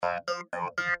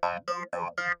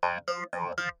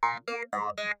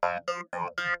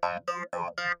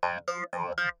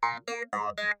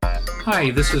Hi,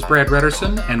 this is Brad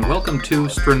Redderson, and welcome to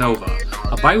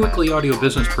Stronova, a biweekly audio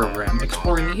business program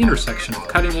exploring the intersection of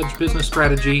cutting-edge business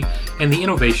strategy and the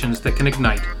innovations that can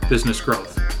ignite business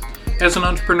growth. As an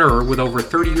entrepreneur with over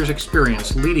 30 years'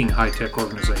 experience leading high-tech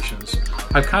organizations,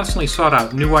 I've constantly sought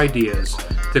out new ideas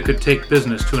that could take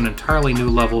business to an entirely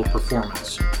new level of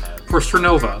performance. For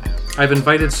Stronova, I've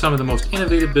invited some of the most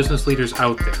innovative business leaders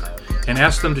out there and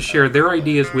asked them to share their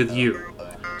ideas with you.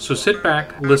 So sit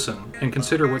back, listen, and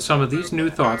consider what some of these new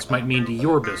thoughts might mean to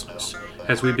your business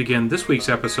as we begin this week's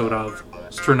episode of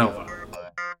Stronova.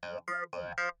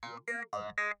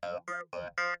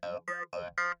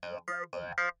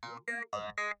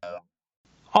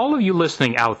 All of you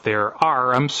listening out there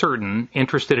are, I'm certain,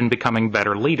 interested in becoming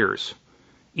better leaders.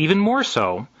 Even more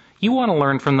so, you want to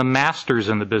learn from the masters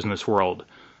in the business world,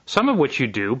 some of which you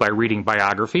do by reading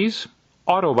biographies,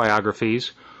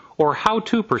 autobiographies, or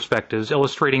how-to perspectives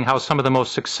illustrating how some of the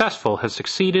most successful have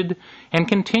succeeded and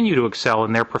continue to excel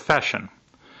in their profession.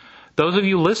 Those of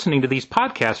you listening to these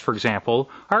podcasts, for example,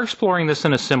 are exploring this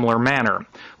in a similar manner,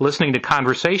 listening to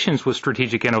conversations with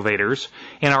strategic innovators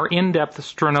and our in-depth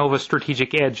Stronova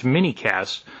Strategic Edge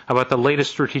minicast about the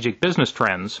latest strategic business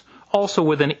trends, also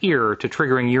with an ear to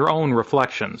triggering your own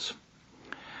reflections.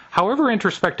 However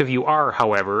introspective you are,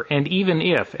 however, and even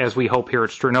if, as we hope here at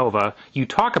Stronova, you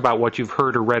talk about what you've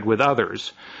heard or read with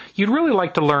others, you'd really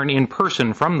like to learn in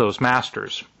person from those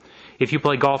masters. If you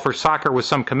play golf or soccer with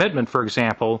some commitment, for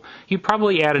example, you'd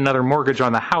probably add another mortgage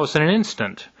on the house in an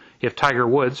instant. If Tiger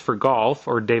Woods for golf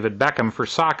or David Beckham for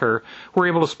soccer were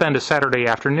able to spend a Saturday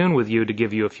afternoon with you to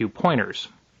give you a few pointers.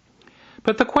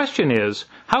 But the question is,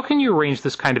 how can you arrange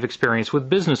this kind of experience with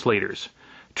business leaders?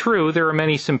 True, there are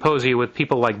many symposia with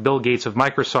people like Bill Gates of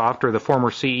Microsoft or the former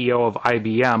CEO of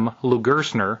IBM, Lou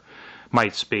Gerstner,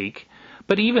 might speak,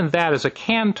 but even that is a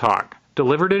canned talk,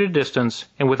 delivered at a distance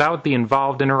and without the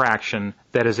involved interaction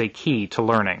that is a key to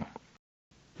learning.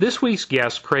 This week's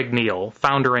guest, Craig Neal,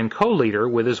 founder and co-leader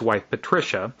with his wife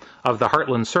Patricia of the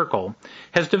Heartland Circle,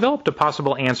 has developed a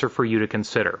possible answer for you to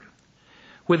consider.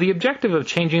 With the objective of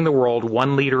changing the world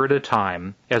one leader at a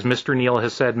time, as Mr. Neal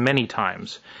has said many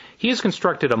times, he has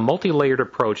constructed a multi-layered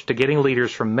approach to getting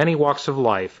leaders from many walks of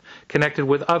life connected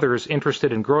with others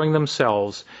interested in growing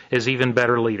themselves as even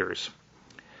better leaders.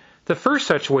 The first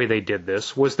such way they did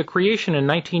this was the creation in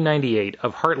 1998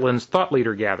 of Heartland's Thought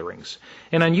Leader Gatherings,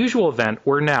 an unusual event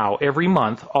where now, every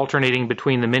month, alternating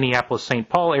between the Minneapolis-St.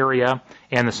 Paul area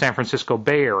and the San Francisco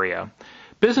Bay Area,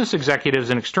 business executives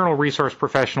and external resource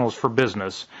professionals for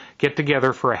business get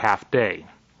together for a half day.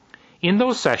 In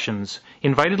those sessions,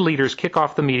 invited leaders kick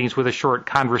off the meetings with a short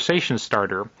conversation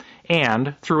starter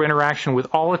and, through interaction with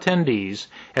all attendees,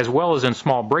 as well as in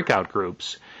small breakout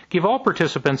groups, give all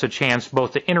participants a chance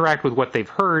both to interact with what they've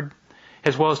heard,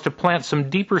 as well as to plant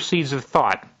some deeper seeds of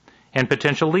thought and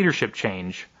potential leadership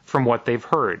change from what they've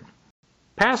heard.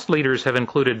 Past leaders have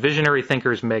included visionary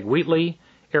thinkers Meg Wheatley,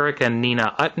 Eric and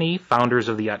Nina Utne, founders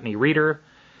of the Utne Reader,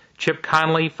 Chip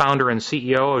Conley, founder and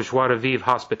CEO of Joie de Vivre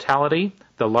Hospitality,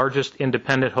 the largest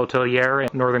independent hotelier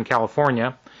in Northern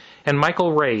California, and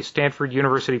Michael Ray, Stanford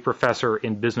University professor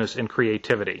in business and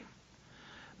creativity.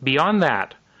 Beyond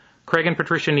that, Craig and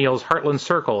Patricia Neal's Heartland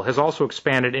Circle has also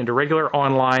expanded into regular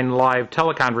online live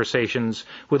teleconversations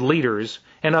with leaders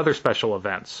and other special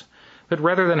events. But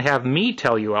rather than have me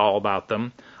tell you all about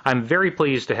them, I'm very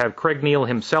pleased to have Craig Neal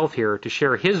himself here to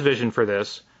share his vision for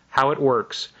this, how it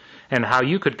works, and how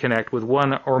you could connect with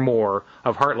one or more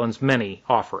of Heartland's many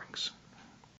offerings.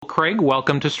 Craig,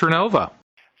 welcome to Stronova.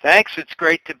 Thanks. It's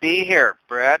great to be here,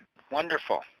 Brad.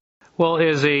 Wonderful. Well,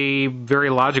 as a very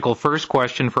logical first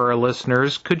question for our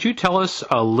listeners, could you tell us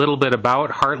a little bit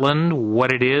about Heartland,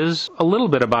 what it is, a little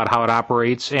bit about how it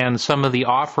operates, and some of the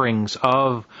offerings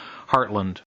of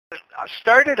Heartland? I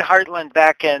started Heartland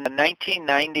back in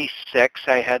 1996.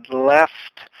 I had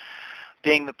left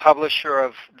being the publisher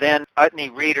of then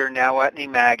Utne Reader, now Utne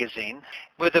Magazine,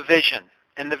 with a vision.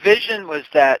 And the vision was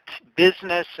that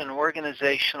business and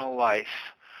organizational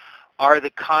life are the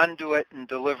conduit and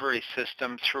delivery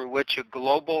system through which a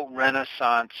global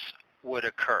renaissance would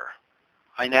occur.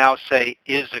 I now say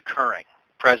is occurring,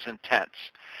 present tense.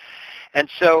 And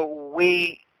so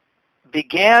we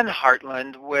began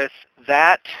Heartland with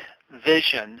that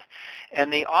vision,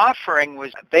 and the offering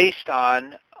was based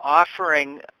on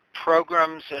offering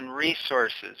programs and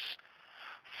resources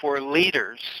for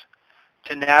leaders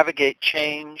to navigate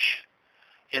change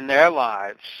in their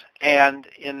lives and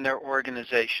in their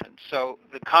organizations. So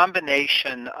the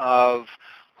combination of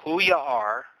who you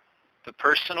are, the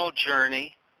personal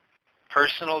journey,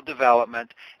 personal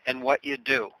development, and what you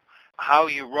do, how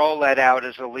you roll that out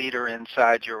as a leader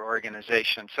inside your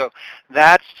organization. So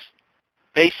that's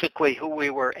basically who we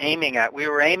were aiming at. We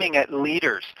were aiming at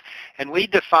leaders, and we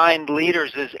defined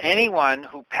leaders as anyone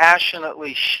who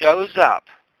passionately shows up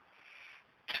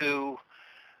to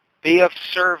be of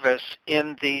service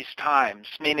in these times,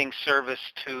 meaning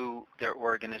service to their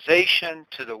organization,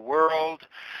 to the world,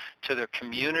 to their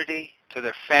community, to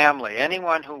their family.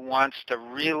 Anyone who wants to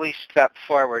really step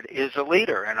forward is a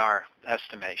leader in our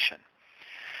estimation.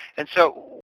 And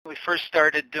so we first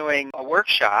started doing a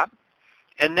workshop,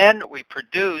 and then we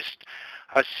produced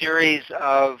a series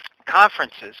of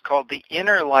conferences called The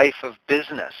Inner Life of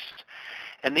Business.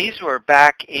 And these were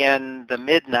back in the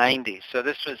mid-90s, so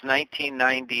this was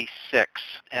 1996.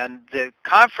 And the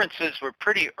conferences were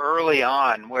pretty early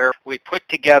on, where we put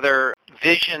together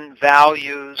vision,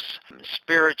 values,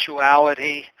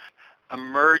 spirituality,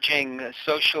 emerging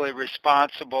socially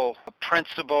responsible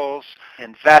principles,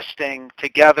 investing,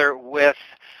 together with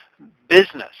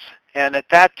business. And at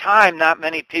that time, not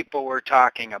many people were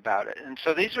talking about it. And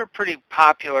so these were pretty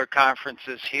popular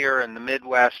conferences here in the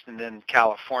Midwest and in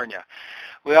California.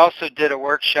 We also did a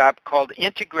workshop called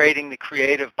Integrating the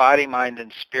Creative Body, Mind,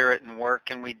 and Spirit in Work,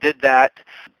 and we did that,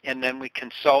 and then we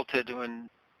consulted in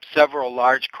several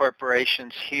large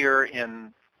corporations here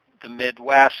in the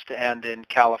Midwest and in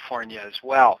California as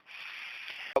well.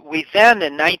 We then,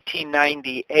 in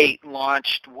 1998,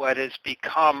 launched what has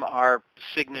become our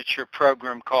signature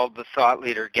program called the Thought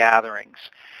Leader Gatherings.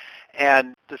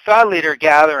 And the Thought Leader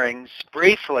Gatherings,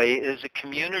 briefly, is a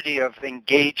community of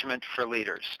engagement for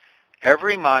leaders.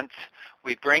 Every month,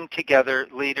 we bring together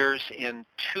leaders in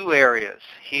two areas,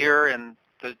 here in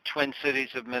the Twin Cities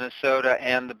of Minnesota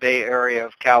and the Bay Area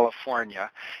of California,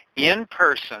 in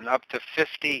person, up to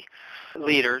 50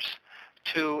 leaders,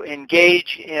 to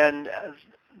engage in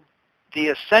the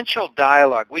essential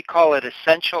dialogue. We call it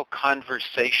essential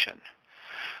conversation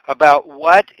about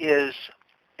what is,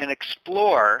 and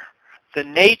explore the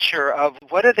nature of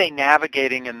what are they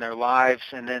navigating in their lives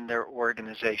and in their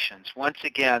organizations. Once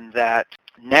again, that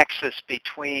nexus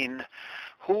between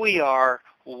who we are,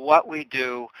 what we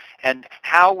do, and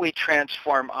how we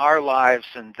transform our lives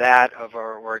and that of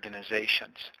our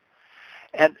organizations.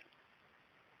 And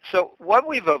so what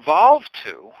we've evolved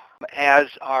to as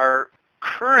our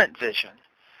current vision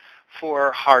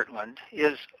for Heartland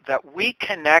is that we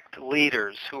connect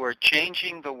leaders who are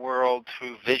changing the world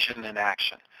through vision and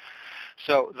action.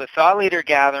 So the Thought Leader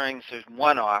Gatherings is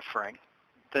one offering.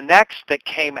 The next that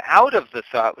came out of the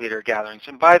Thought Leader Gatherings,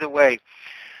 and by the way,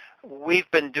 we've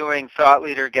been doing Thought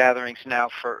Leader Gatherings now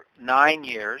for 9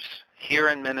 years here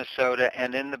in Minnesota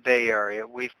and in the Bay Area.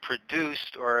 We've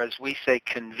produced, or as we say,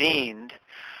 convened,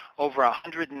 over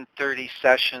 130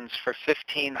 sessions for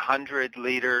 1,500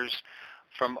 leaders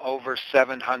from over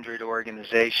 700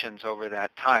 organizations over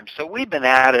that time. So we've been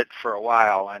at it for a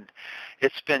while, and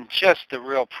it's been just a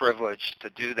real privilege to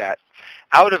do that.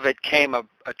 Out of it came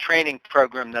a training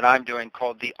program that I'm doing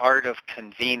called The Art of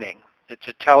Convening. It's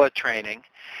a teletraining,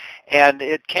 and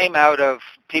it came out of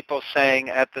people saying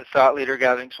at the Thought Leader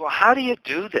Gatherings, well, how do you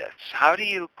do this? How do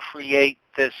you create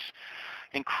this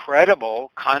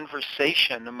incredible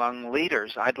conversation among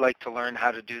leaders? I'd like to learn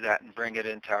how to do that and bring it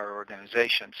into our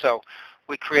organization. So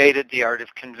we created the Art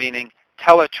of Convening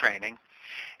teletraining,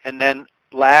 and then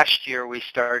last year we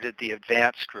started the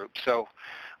advanced group. So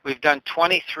we've done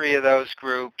 23 of those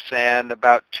groups and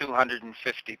about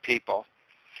 250 people.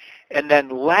 And then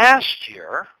last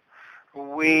year,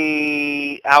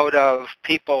 we, out of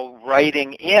people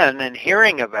writing in and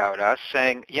hearing about us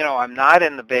saying, you know, I'm not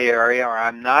in the Bay Area or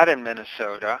I'm not in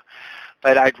Minnesota,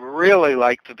 but I'd really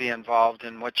like to be involved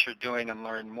in what you're doing and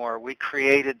learn more, we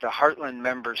created the Heartland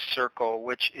Members Circle,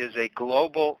 which is a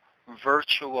global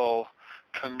virtual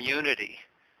community,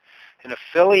 an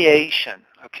affiliation,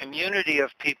 a community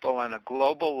of people on a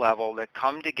global level that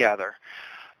come together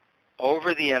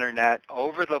over the internet,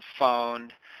 over the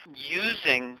phone,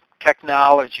 using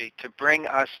technology to bring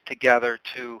us together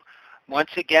to, once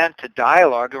again, to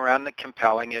dialogue around the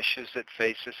compelling issues that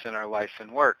face us in our life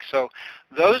and work. So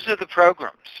those are the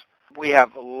programs. We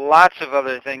have lots of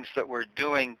other things that we're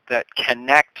doing that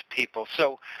connect people.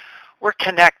 So we're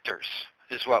connectors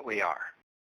is what we are.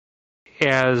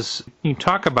 As you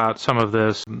talk about some of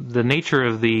this, the nature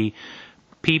of the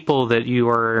people that you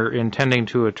are intending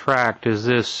to attract, is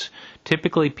this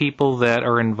typically people that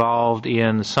are involved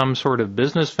in some sort of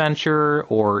business venture,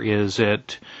 or is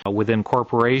it within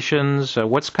corporations?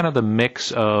 What's kind of the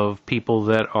mix of people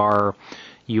that are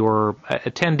your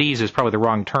attendees is probably the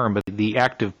wrong term, but the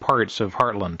active parts of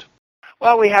Heartland?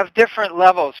 Well, we have different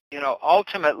levels.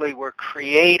 Ultimately we're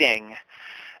creating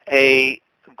a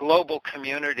global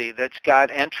community that's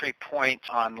got entry points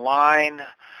online,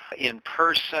 in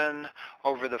person,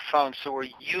 over the phone. So we're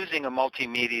using a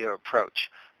multimedia approach.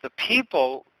 The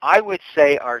people, I would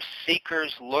say, are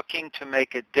seekers looking to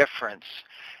make a difference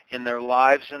in their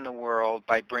lives in the world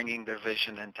by bringing their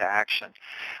vision into action.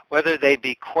 Whether they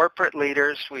be corporate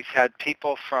leaders, we've had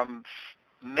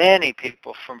many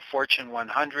people from Fortune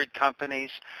 100 companies,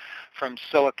 from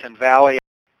Silicon Valley.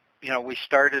 We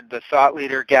started the Thought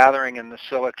Leader Gathering in the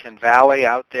Silicon Valley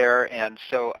out there, and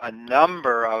so a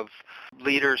number of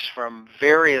leaders from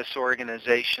various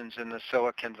organizations in the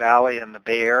Silicon Valley and the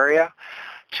Bay Area,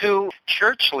 to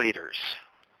church leaders,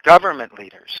 government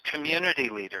leaders, community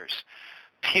leaders,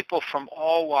 people from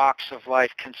all walks of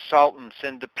life, consultants,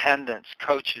 independents,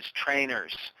 coaches,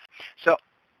 trainers. So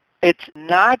it's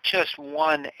not just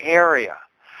one area.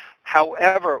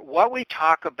 However, what we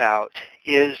talk about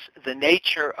is the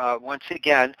nature of, once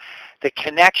again, the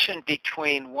connection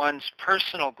between one's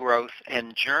personal growth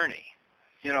and journey.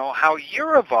 How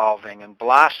you're evolving and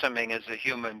blossoming as a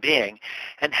human being,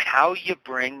 and how you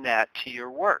bring that to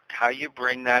your work, how you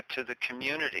bring that to the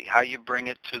community, how you bring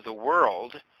it to the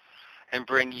world, and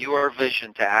bring your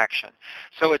vision to action.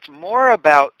 So it's more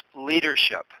about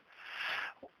leadership.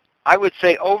 I would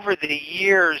say over the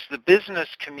years, the business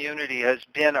community has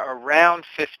been around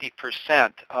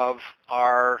 50% of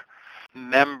our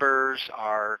members,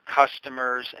 our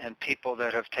customers, and people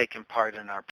that have taken part in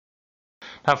our.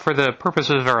 Now, for the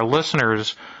purposes of our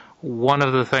listeners, one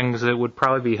of the things that would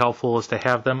probably be helpful is to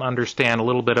have them understand a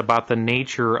little bit about the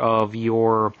nature of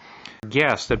your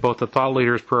guests at both the Thought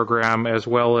Leaders program as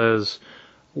well as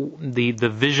the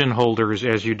vision holders,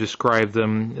 as you describe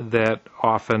them, that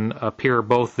often appear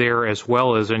both there as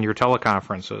well as in your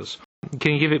teleconferences.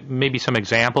 Can you give it maybe some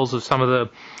examples of some of the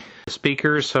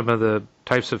speakers, some of the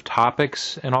types of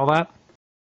topics and all that?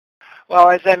 Well,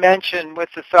 as I mentioned, with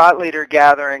the Thought Leader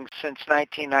Gathering since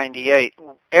 1998,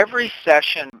 every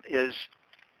session is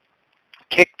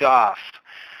kicked off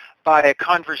by a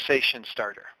conversation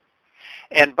starter.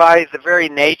 And by the very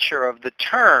nature of the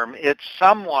term, it's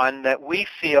someone that we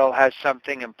feel has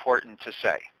something important to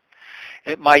say.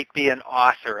 It might be an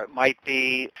author. It might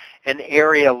be an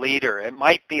area leader. It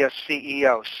might be a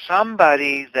CEO,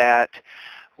 somebody that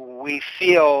we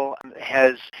feel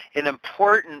has an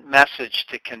important message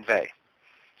to convey.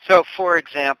 So, for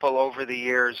example, over the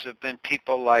years have been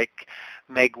people like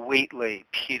Meg Wheatley,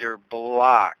 Peter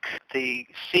Block, the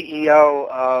CEO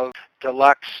of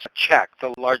Deluxe Check,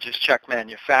 the largest check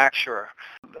manufacturer,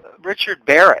 Richard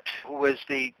Barrett, who was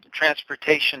the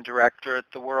transportation director at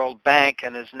the World Bank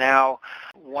and is now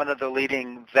one of the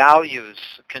leading values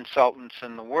consultants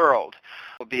in the world,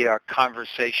 will be a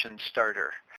conversation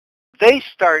starter. They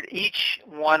start each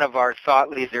one of our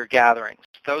Thought Leader gatherings.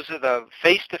 Those are the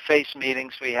face-to-face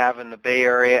meetings we have in the Bay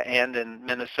Area and in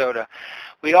Minnesota.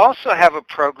 We also have a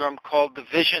program called the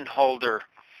Vision Holder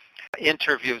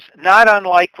interviews, not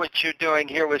unlike what you're doing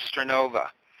here with Stranova,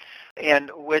 in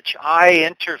which I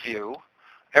interview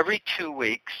every 2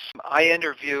 weeks. I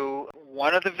interview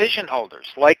one of the vision holders,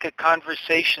 like a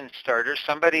conversation starter,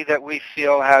 somebody that we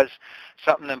feel has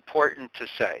something important to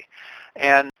say.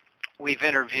 And we've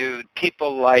interviewed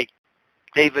people like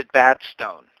David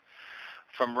Batstone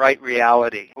from Right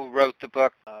Reality, who wrote the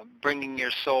book Bringing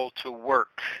Your Soul to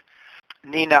Work.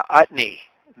 Nina Utne,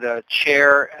 the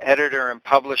chair, editor, and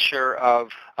publisher of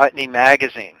Utne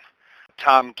Magazine.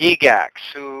 Tom Gygax,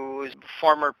 who is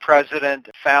former president,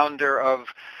 founder of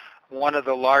one of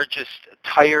the largest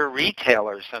tire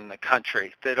retailers in the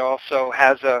country, that also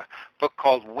has a book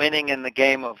called Winning in the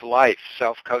Game of Life,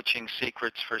 Self-Coaching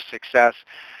Secrets for Success.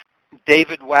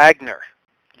 David Wagner,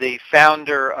 the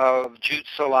founder of Jute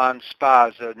Salon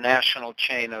Spas, a national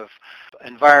chain of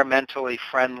environmentally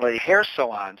friendly hair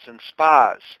salons and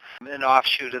spas, an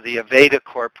offshoot of the Aveda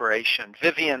Corporation.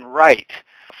 Vivian Wright,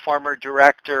 former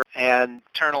director and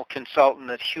internal consultant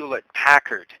at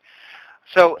Hewlett-Packard.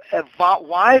 So a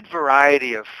wide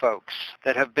variety of folks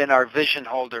that have been our vision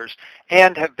holders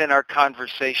and have been our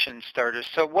conversation starters.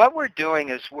 So what we're doing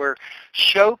is we're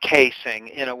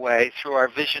showcasing, in a way, through our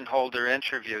vision holder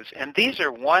interviews. And these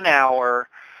are 1-hour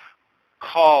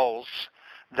calls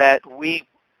that we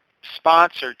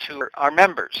sponsor to our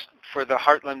members for the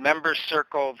Heartland Members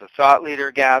Circle, the Thought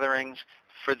Leader Gatherings,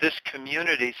 for this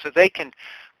community, so they can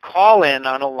call in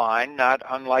on a line, not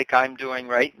unlike I'm doing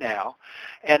right now,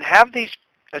 and have these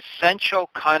essential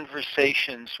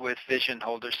conversations with vision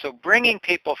holders. So bringing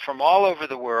people from all over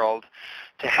the world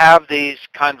to have these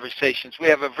conversations. We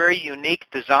have a very unique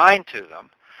design to them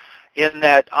in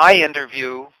that I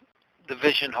interview the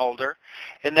vision holder,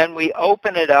 and then we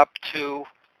open it up to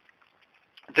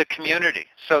the community.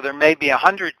 So there may be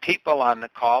 100 people on the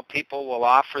call. People will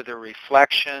offer their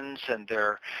reflections and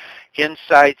their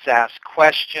insights, ask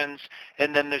questions,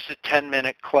 and then there's a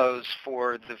 10-minute close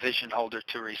for the vision holder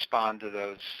to respond to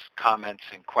those comments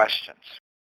and questions.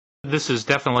 This is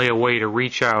definitely a way to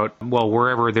reach out, well,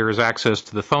 wherever there is access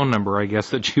to the phone number, I guess,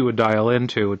 that you would dial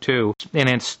into, too. And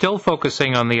it's still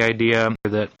focusing on the idea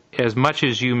that as much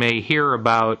as you may hear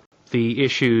about the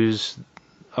issues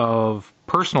of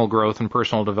personal growth and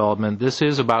personal development, this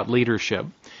is about leadership.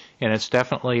 And it's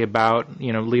definitely about,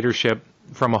 leadership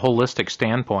from a holistic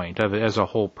standpoint as a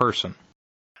whole person.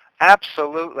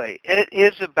 Absolutely. It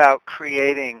is about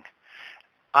creating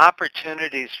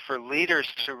opportunities for leaders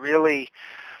to really...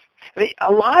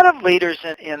 a lot of leaders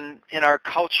in our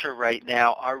culture right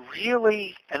now are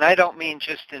really, and I don't mean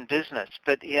just in business,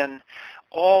 but in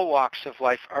all walks of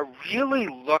life, are really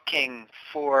looking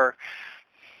for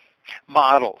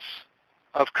models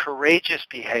of courageous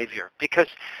behavior, because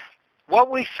what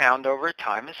we found over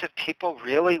time is that people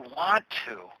really want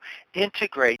to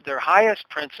integrate their highest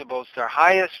principles, their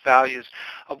highest values,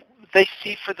 they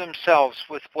see for themselves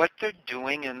with what they're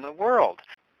doing in the world,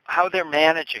 how they're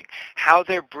managing, how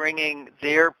they're bringing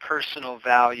their personal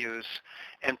values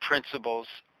and principles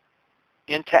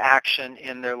into action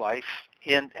in their life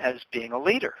as being a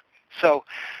leader. So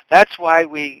that's why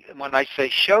when I say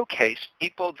showcase,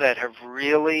 people that have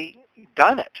really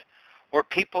done it, or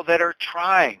people that are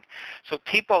trying. So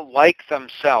people like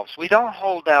themselves. We don't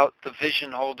hold out the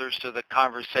vision holders or the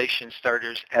conversation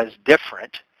starters as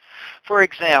different. For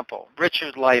example,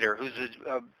 Richard Leiter, who's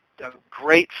a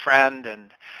great friend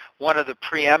and one of the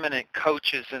preeminent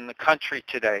coaches in the country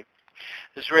today,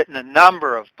 has written a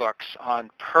number of books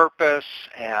on purpose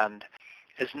and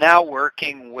is now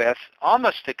working with,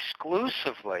 almost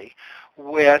exclusively,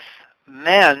 with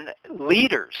men,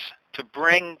 leaders, to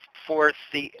bring forth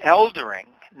the eldering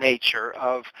nature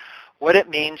of what it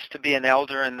means to be an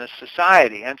elder in the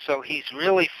society. And so he's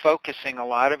really focusing a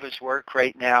lot of his work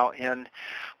right now in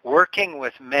working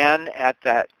with men at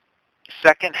that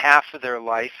second half of their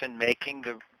life and making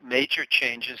the major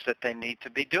changes that they need to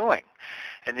be doing.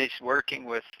 And he's working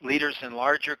with leaders in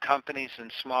larger companies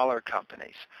and smaller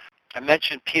companies. I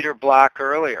mentioned Peter Block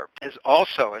earlier, is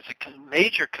also, as a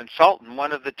major consultant,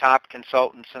 one of the top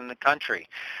consultants in the country.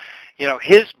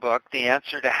 His book, The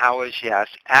Answer to How is Yes,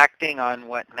 Acting on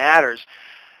What Matters,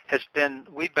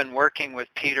 we've been working with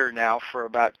Peter now for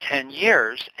about 10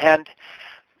 years. And,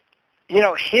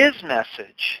 his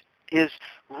message is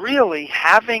really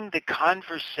having the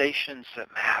conversations that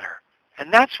matter.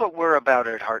 And that's what we're about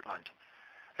at Heartland.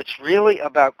 It's really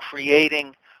about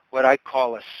creating what I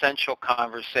call essential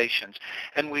conversations.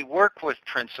 And we work with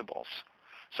principles.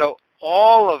 So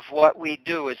all of what we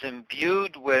do is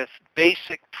imbued with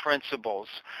basic principles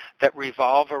that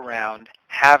revolve around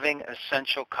having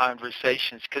essential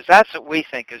conversations, because that's what we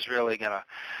think is really going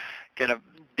to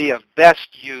be of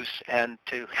best use and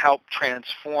to help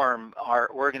transform our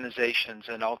organizations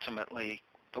and ultimately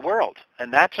the world.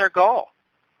 And that's our goal,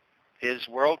 is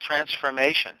world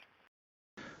transformation.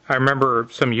 I remember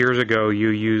some years ago you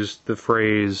used the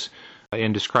phrase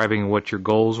in describing what your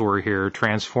goals were here,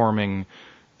 transforming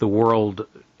the world,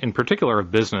 in particular of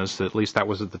business, at least that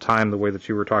was at the time the way that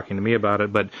you were talking to me about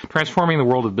it, but transforming the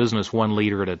world of business one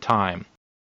leader at a time.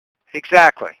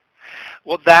 Exactly.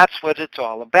 Well, that's what it's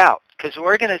all about, because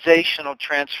organizational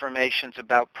transformation is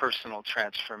about personal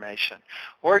transformation.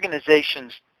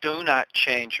 Organizations do not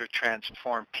change or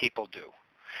transform, people do.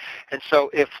 And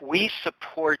so if we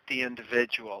support the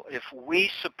individual, if we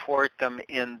support them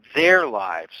in their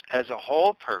lives as a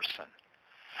whole person,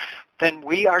 then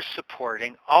we are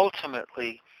supporting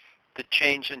ultimately the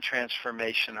change and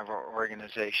transformation of our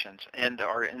organizations and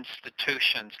our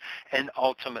institutions, and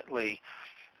ultimately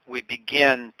we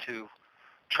begin to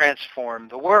transform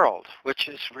the world, which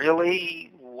is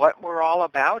really what we're all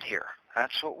about here.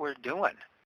 That's what we're doing.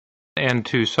 And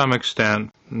to some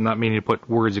extent, not meaning to put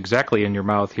words exactly in your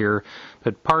mouth here,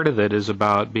 but part of it is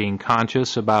about being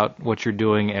conscious about what you're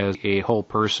doing as a whole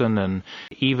person, and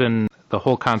even the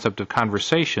whole concept of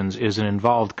conversations is an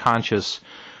involved conscious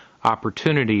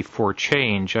opportunity for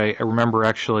change. I remember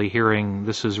actually hearing,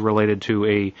 this is related to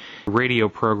a radio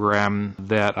program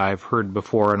that I've heard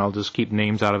before, and I'll just keep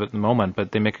names out of it in a moment,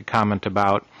 but they make a comment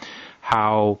about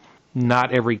how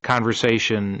not every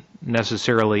conversation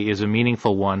necessarily is a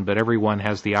meaningful one, but everyone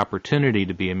has the opportunity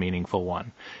to be a meaningful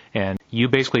one. And you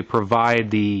basically provide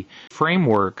the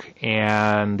framework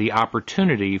and the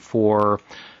opportunity for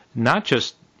not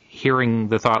just hearing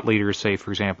the thought leaders, say,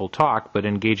 for example, talk, but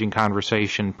engaging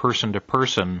conversation person to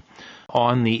person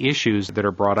on the issues that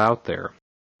are brought out there.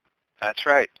 That's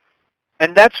right.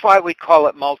 And that's why we call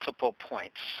it multiple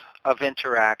points of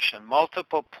interaction,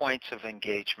 multiple points of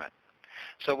engagement.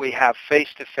 So we have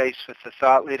face-to-face with the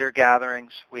thought leader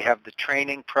gatherings. We have the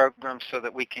training programs so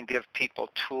that we can give people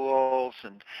tools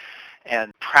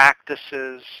and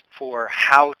practices for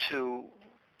how to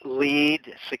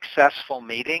lead successful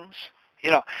meetings.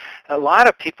 You know, a lot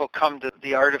of people come to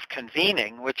the art of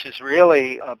convening, which is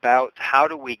really about how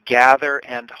do we gather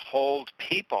and hold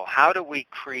people? How do we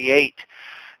create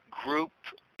group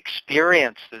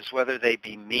experiences, whether they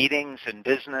be meetings in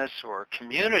business or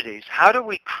communities? How do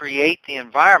we create the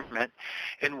environment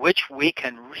in which we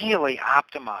can really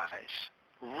optimize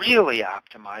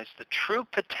the true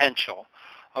potential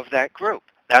of that group?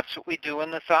 That's what we do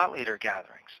in the thought leader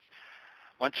gatherings.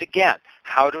 Once again,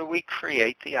 how do we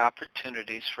create the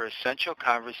opportunities for essential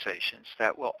conversations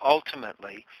that will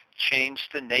ultimately change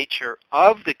the nature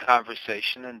of the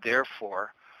conversation and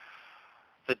therefore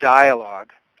the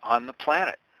dialogue on the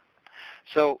planet?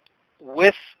 So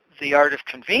with the art of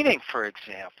convening, for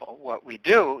example, what we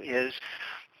do is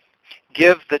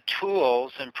give the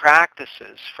tools and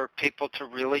practices for people to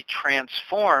really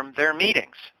transform their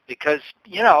meetings. Because,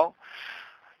 you know,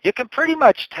 you can pretty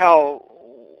much tell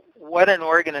what an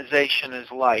organization is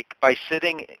like by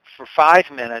sitting for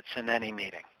 5 minutes in any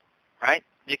meeting, right?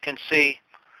 You can see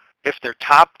if they're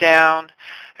top-down,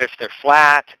 if they're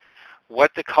flat,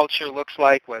 what the culture looks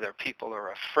like, whether people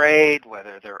are afraid,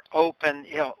 whether they're open,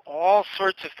 you know, all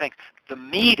sorts of things. The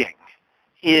meeting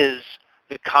is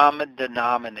the common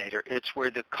denominator. It's where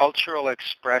the cultural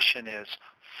expression is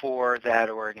for that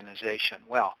organization.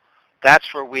 Well,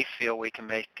 that's where we feel we can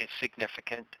make a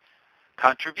significant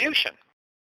contribution.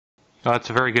 Well, that's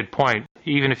a very good point.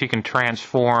 Even if you can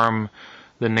transform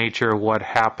the nature of what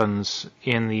happens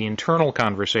in the internal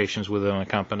conversations within a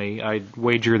company, I'd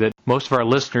wager that most of our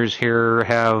listeners here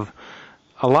have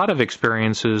a lot of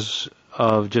experiences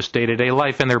of just day-to-day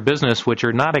life in their business, which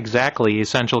are not exactly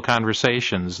essential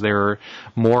conversations. They're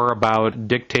more about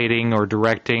dictating or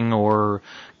directing or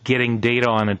getting data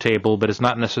on a table, but it's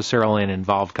not necessarily an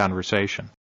involved conversation.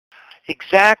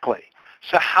 Exactly.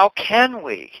 So how can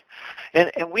we?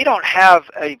 And we don't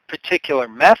have a particular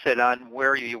method on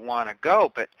where you want to go,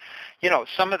 but, you know,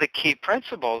 some of the key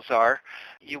principles are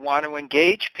you want to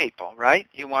engage people, right?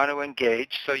 You want to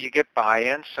engage so you get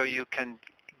buy-in, so you can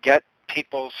get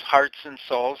people's hearts and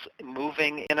souls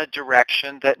moving in a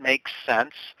direction that makes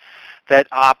sense, that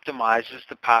optimizes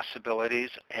the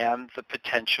possibilities and the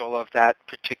potential of that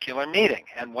particular meeting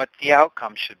and what the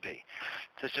outcome should be.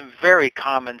 This is very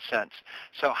common sense.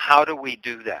 So how do we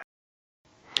do that?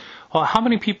 Well, how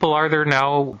many people are there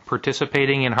now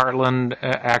participating in Heartland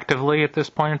actively at this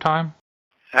point in time?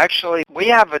 Actually, we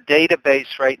have a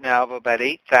database right now of about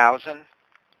 8,000.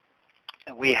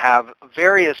 We have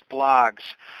various blogs.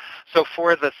 So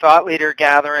for the thought leader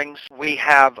gatherings, we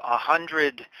have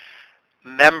 100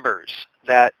 members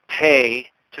that pay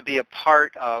to be a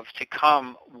part of, to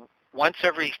come once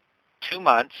every 2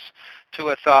 months to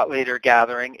a thought leader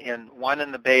gathering, one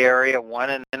in the Bay Area, one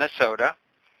in Minnesota.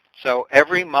 So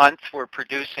every month we're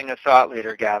producing a thought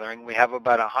leader gathering. We have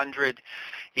about 100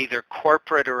 either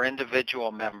corporate or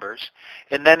individual members,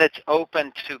 and then it's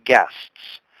open to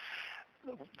guests.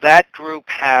 That group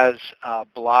has a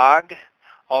blog,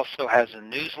 also has a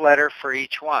newsletter for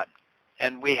each one,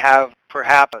 and we have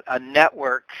perhaps a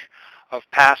network of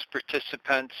past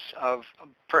participants of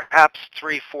perhaps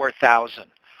 3,000-4,000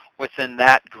 within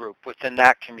that group, within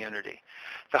that community.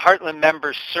 The Heartland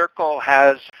Members Circle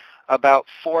has about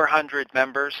 400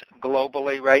 members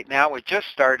globally right now. We just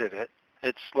started it.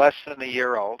 It's less than a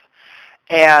year old.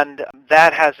 And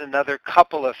that has another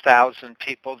couple of thousand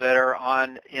people that are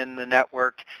on in the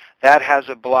network. That has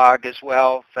a blog as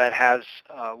well, that has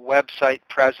a website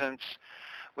presence.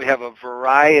 We have a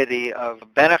variety of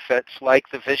benefits like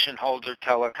the Vision Holder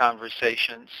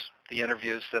teleconversations, the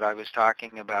interviews that I was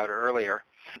talking about earlier.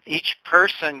 Each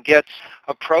person gets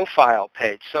a profile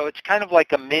page, so it's kind of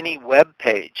like a mini web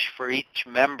page for each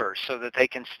member so that they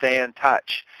can stay in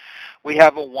touch. We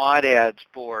have a want ads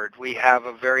board. We have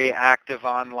a very active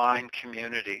online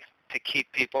community to keep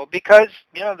people, because,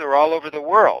 you know, they're all over the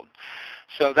world.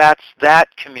 So that's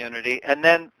that community. And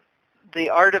then the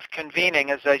art of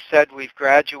convening, as I said, we've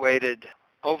graduated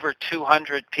over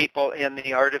 200 people in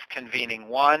the art of convening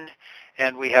 1,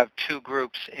 and we have 2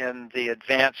 groups in the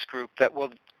advanced group that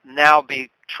will now be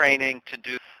training to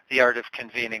do the art of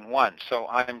convening 1. So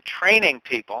I'm training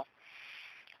people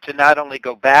to not only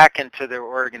go back into their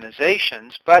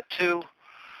organizations, but to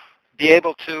be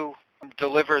able to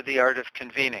deliver the art of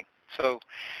convening. So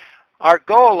our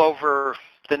goal over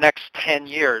the next 10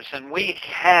 years. And we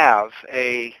have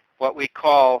what we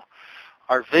call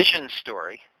our vision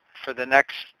story for the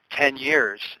next 10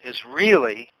 years is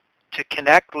really to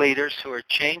connect leaders who are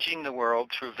changing the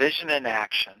world through vision and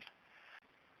action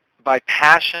by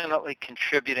passionately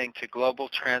contributing to global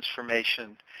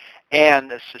transformation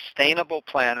and a sustainable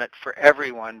planet for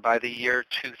everyone by the year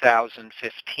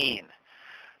 2015.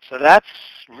 So that's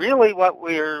really what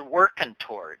we're working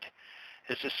toward,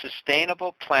 is a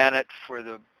sustainable planet for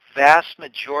the vast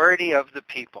majority of the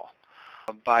people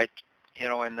by,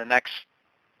 in the next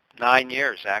 9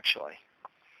 years, actually,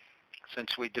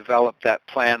 since we developed that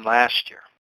plan last year.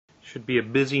 Should be a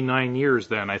busy 9 years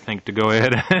then, I think, to go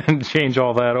ahead and change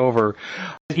all that over.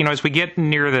 As we get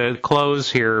near the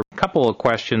close here, a couple of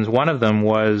questions. One of them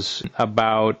was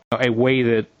about a way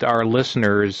that our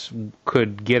listeners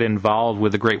could get involved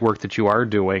with the great work that you are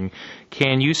doing.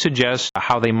 Can you suggest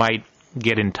how they might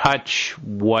get in touch,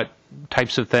 what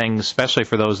types of things, especially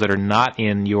for those that are not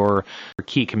in your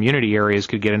key community areas,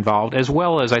 could get involved, as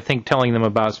well as, I think, telling them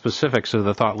about specifics of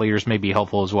the thought leaders may be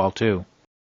helpful as well, too?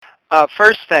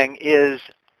 First thing is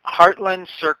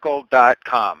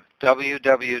heartlandcircle.com,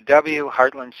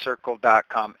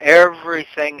 www.heartlandcircle.com.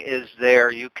 Everything is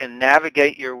there. You can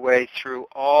navigate your way through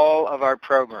all of our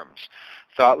programs,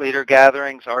 Thought Leader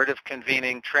Gatherings, Art of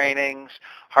Convening trainings,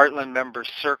 Heartland Member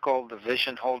Circle, the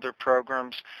Vision Holder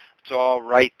programs. It's all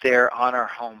right there on our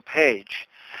home page.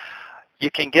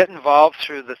 You can get involved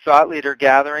through the Thought Leader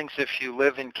Gatherings if you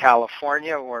live in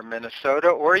California or Minnesota,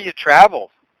 or you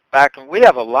travel back. And we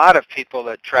have a lot of people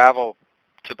that travel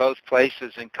to both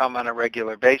places and come on a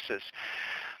regular basis.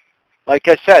 Like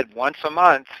I said, once a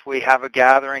month we have a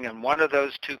gathering in one of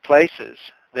those two places.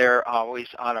 They're always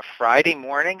on a Friday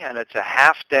morning, and it's a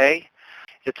half day.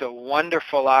 It's a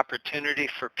wonderful opportunity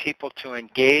for people to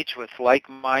engage with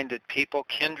like-minded people,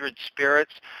 kindred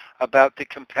spirits, about the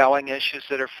compelling issues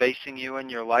that are facing you in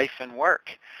your life and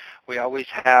work. We always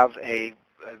have a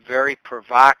very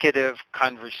provocative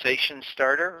conversation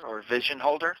starter or vision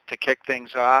holder to kick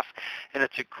things off, and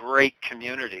it's a great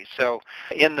community. So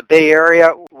in the Bay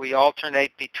Area, we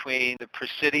alternate between the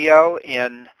Presidio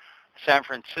in San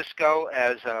Francisco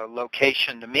as a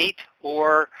location to meet,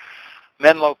 or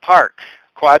Menlo Park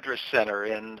Quadra Center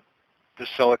in the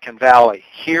Silicon Valley.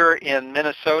 Here in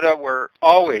Minnesota, we're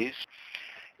always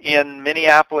in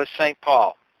Minneapolis, St.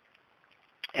 Paul.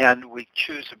 And we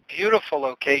choose a beautiful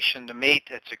location to meet.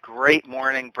 It's a great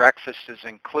morning. Breakfast is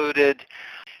included.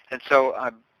 And so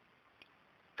I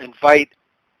invite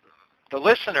the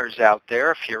listeners out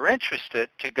there, if you're interested,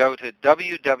 to go to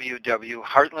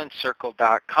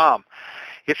www.heartlandcircle.com.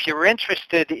 If you're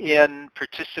interested in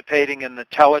participating in the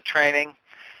teletraining,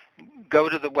 go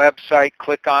to the website,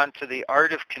 click on to the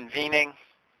Art of Convening.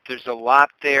 There's a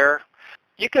lot there.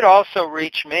 You could also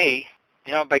reach me,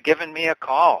 by giving me a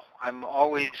call. I'm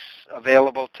always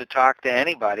available to talk to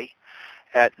anybody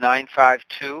at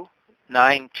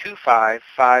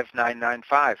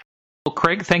 952-925-5995. Well,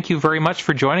 Craig, thank you very much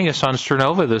for joining us on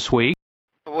Sternova this week.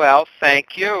 Well,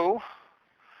 thank you.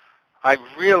 I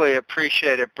really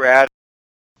appreciate it, Brad.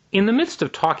 In the midst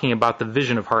of talking about the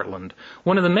vision of Heartland,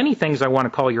 one of the many things I want to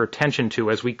call your attention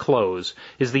to as we close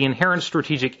is the inherent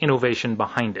strategic innovation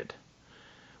behind it.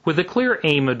 With the clear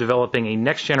aim of developing a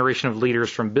next generation of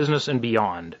leaders from business and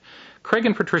beyond, Craig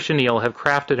and Patricia Neal have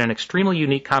crafted an extremely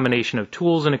unique combination of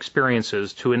tools and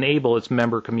experiences to enable its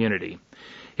member community.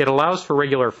 It allows for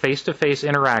regular face-to-face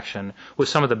interaction with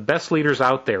some of the best leaders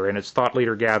out there in its Thought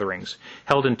Leader Gatherings,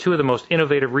 held in two of the most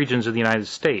innovative regions of the United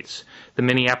States, the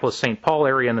Minneapolis-St. Paul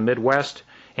area in the Midwest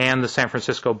and the San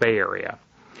Francisco Bay Area.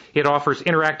 It offers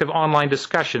interactive online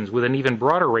discussions with an even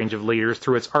broader range of leaders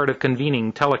through its Art of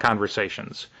Convening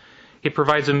teleconversations. It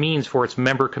provides a means for its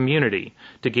member community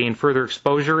to gain further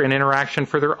exposure and interaction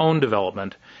for their own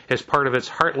development as part of its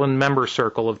Heartland Member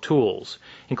Circle of tools,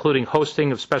 including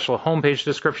hosting of special homepage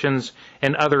descriptions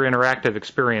and other interactive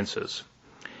experiences.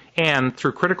 And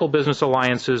through critical business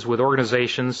alliances with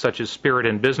organizations such as Spirit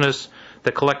in Business,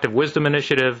 the Collective Wisdom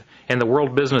Initiative, and the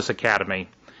World Business Academy,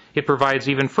 it provides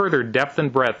even further depth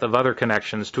and breadth of other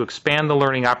connections to expand the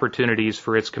learning opportunities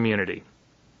for its community.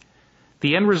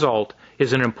 The end result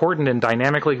is an important and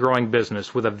dynamically growing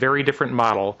business with a very different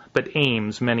model, but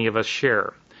aims many of us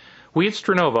share. We at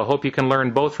Sternova hope you can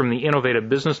learn both from the innovative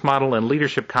business model and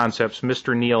leadership concepts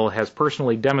Mr. Neal has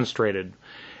personally demonstrated,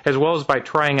 as well as by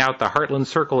trying out the Heartland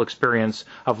Circle experience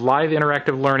of live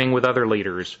interactive learning with other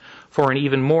leaders for an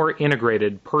even more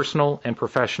integrated personal and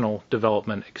professional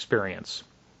development experience.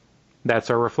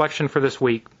 That's our reflection for this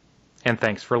week, and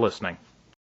thanks for listening.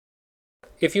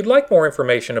 If you'd like more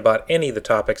information about any of the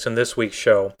topics in this week's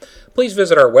show, please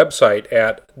visit our website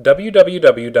at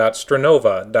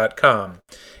www.stranova.com,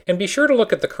 and be sure to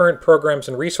look at the current programs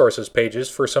and resources pages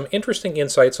for some interesting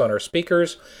insights on our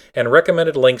speakers and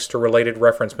recommended links to related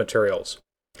reference materials.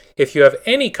 If you have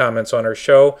any comments on our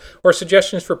show or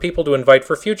suggestions for people to invite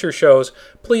for future shows,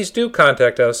 please do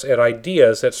contact us at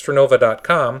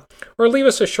ideas@stranova.com or leave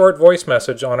us a short voice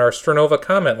message on our Stranova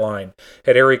comment line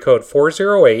at area code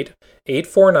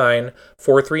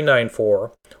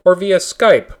 408-849-4394 or via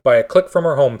Skype by a click from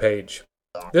our homepage.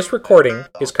 This recording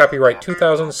is copyright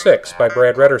 2006 by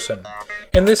Brad Redderson.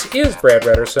 And this is Brad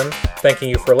Redderson, thanking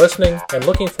you for listening and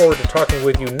looking forward to talking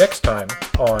with you next time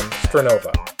on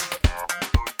Stranova.